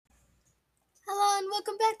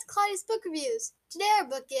welcome back to Claudia's Book Reviews. Today our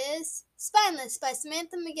book is Spineless by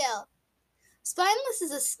Samantha McGill. Spineless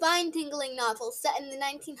is a spine-tingling novel set in the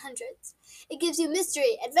 1900s. It gives you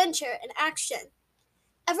mystery, adventure, and action.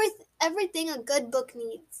 Everything a good book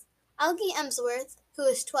needs. Algie Emsworth, who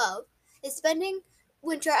is 12, is spending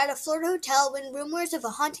winter at a Florida hotel when rumors of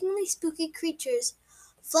hauntingly spooky creatures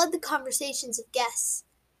flood the conversations of guests.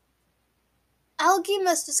 Algie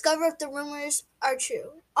must discover if the rumors are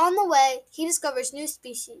true. On the way, he discovers new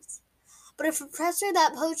species. But a professor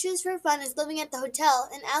that poaches for fun is living at the hotel,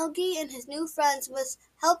 and Algie and his new friends must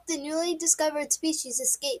help the newly discovered species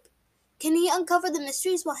escape. Can he uncover the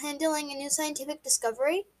mysteries while handling a new scientific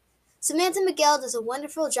discovery? Samantha McGill does a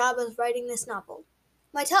wonderful job of writing this novel.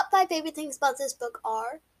 My top 5 favorite things about this book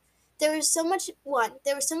are: there was so much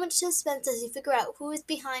suspense as you figure out who is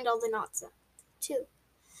behind all the nonsense. 2.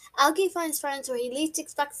 Algie finds friends where he least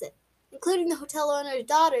expects it, including the hotel owner's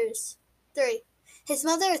daughters. 3. His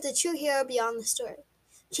mother is the true hero beyond the story.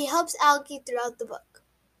 She helps Algie throughout the book.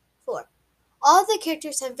 4. All of the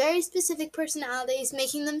characters have very specific personalities,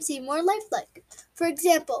 making them seem more lifelike. For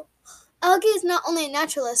example, Algie is not only a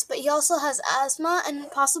naturalist, but he also has asthma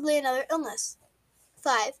and possibly another illness.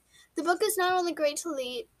 5. The book is not only great to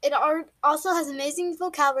read, it also has amazing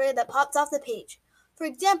vocabulary that pops off the page. For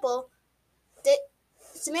example,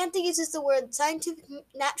 Samantha uses the word scientific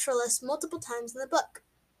naturalist multiple times in the book.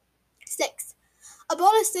 6. A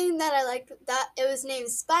bonus thing that I liked that it was named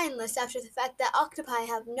Spineless after the fact that octopi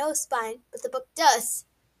have no spine, but the book does.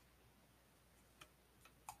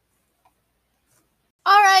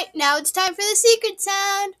 Alright, now it's time for the secret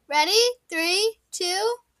sound. Ready? 3,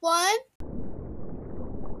 2, 1.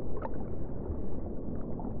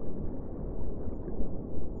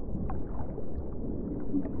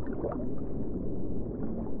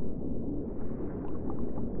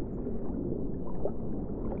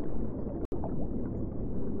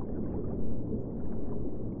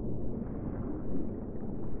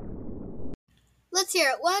 Let's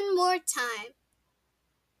hear it one more time.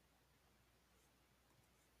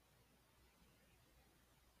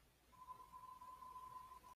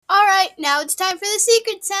 Alright, now it's time for the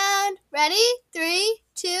secret sound. Ready? 3,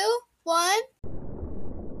 2, 1.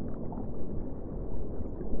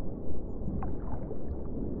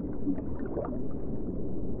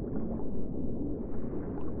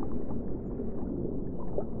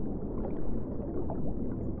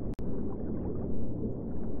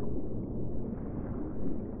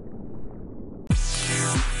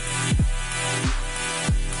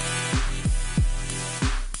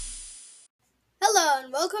 Hello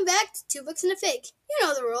and welcome back to Two Books and a Fake. You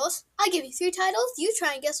know the rules. I give you 3 titles. You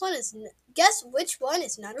try and guess which one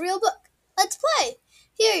is not a real book. Let's play.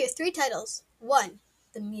 Here are your 3 titles. 1.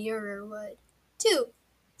 The Mirror Wood. 2.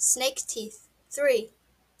 Snake Teeth. 3.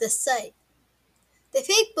 The Sight. The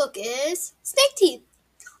fake book is Snake Teeth.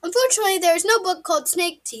 Unfortunately, there is no book called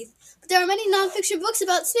Snake Teeth, but there are many nonfiction books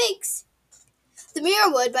about snakes. The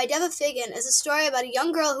Mirror Wood by Deva Fagan is a story about a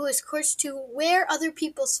young girl who is forced to wear other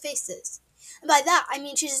people's faces. And by that, I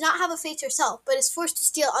mean she does not have a face herself, but is forced to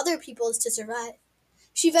steal other people's to survive.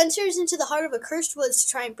 She ventures into the heart of a cursed woods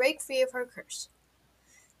to try and break free of her curse.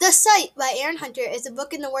 The Sight by Aaron Hunter is a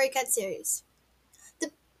book in the Warrior Cat series.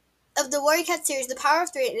 Of the Warrior Cat series, The Power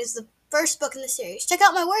of 3 is the first book in the series. Check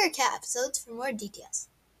out my Warrior Cat episodes for more details.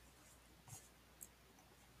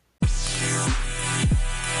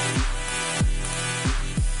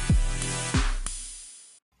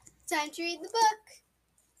 Time to read the book.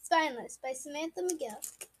 Spineless by Samantha McGill.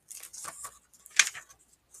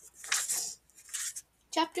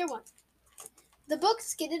 Chapter 1. The book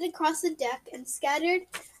skidded across the deck and scattered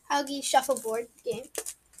Algie's shuffleboard game.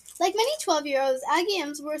 Like many 12-year-olds, Algie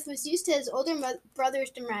Emsworth was used to his older brother's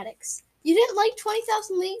dramatics. You didn't like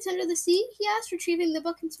 20,000 Leagues Under the Sea? He asked, retrieving the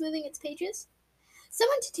book and smoothing its pages.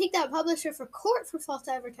 Someone to take that publisher for court for false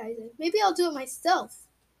advertising. Maybe I'll do it myself.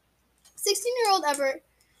 16-year-old Everett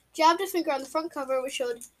jabbed a finger on the front cover, which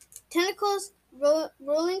showed tentacles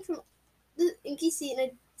rolling from the inky sea and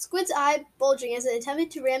a squid's eye bulging as it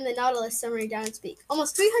attempted to ram the Nautilus summary down its beak.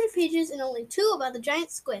 Almost 300 pages and only 2 about the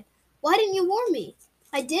giant squid. Why didn't you warn me?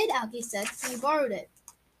 I did, Algie said. You borrowed it.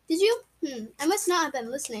 Did you? I must not have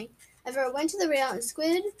been listening. Everett went to the rail and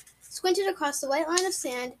squinted across the white line of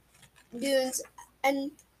sand dunes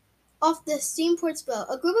and off the steamport's bow.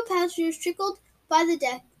 A group of passengers trickled by the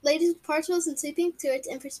deck, ladies with parcels and sleeping skirts,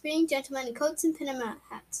 and perspiring gentlemen in coats and Panama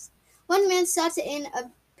hats. One man sought to in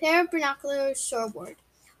a pair of binoculars shoreboard.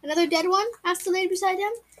 Another dead one? Asked the lady beside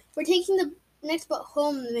him. We're taking the next boat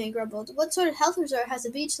home, the man grumbled. What sort of health resort has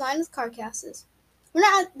a beach lined with carcasses? We're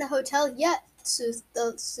not at the hotel yet, soothed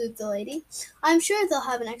the lady. I'm sure they'll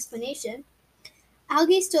have an explanation.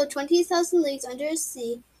 Algae stowed 20,000 leagues under the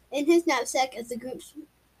sea in his knapsack as the group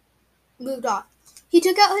moved off. He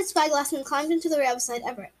took out his spyglass and climbed into the rail beside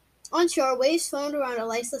Everett. On shore, waves foamed around a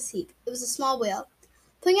lifeless heap. It was a small whale.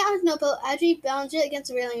 Pulling out his notebook, Audrey bound it against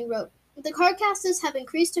the railing and wrote, "The carcasses have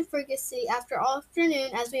increased in frequency after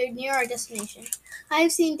afternoon as we are near our destination. I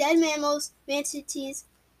have seen dead mammals, manatees,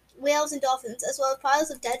 whales, and dolphins, as well as piles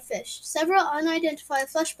of dead fish. Several unidentified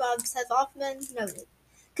flesh bobs have often been noted.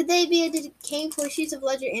 Could they be a decaying species of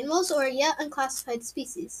larger animals or a yet unclassified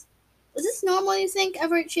species?" "Is this normal, you think?"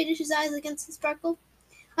 Everett shaded his eyes against the sparkle.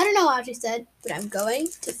 "I don't know," Audrey said, "but I'm going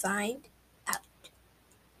to find out."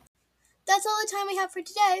 That's all the time we have for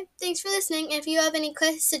today. Thanks for listening, and if you have any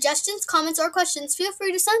suggestions, comments, or questions, feel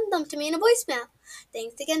free to send them to me in a voicemail.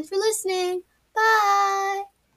 Thanks again for listening. Bye!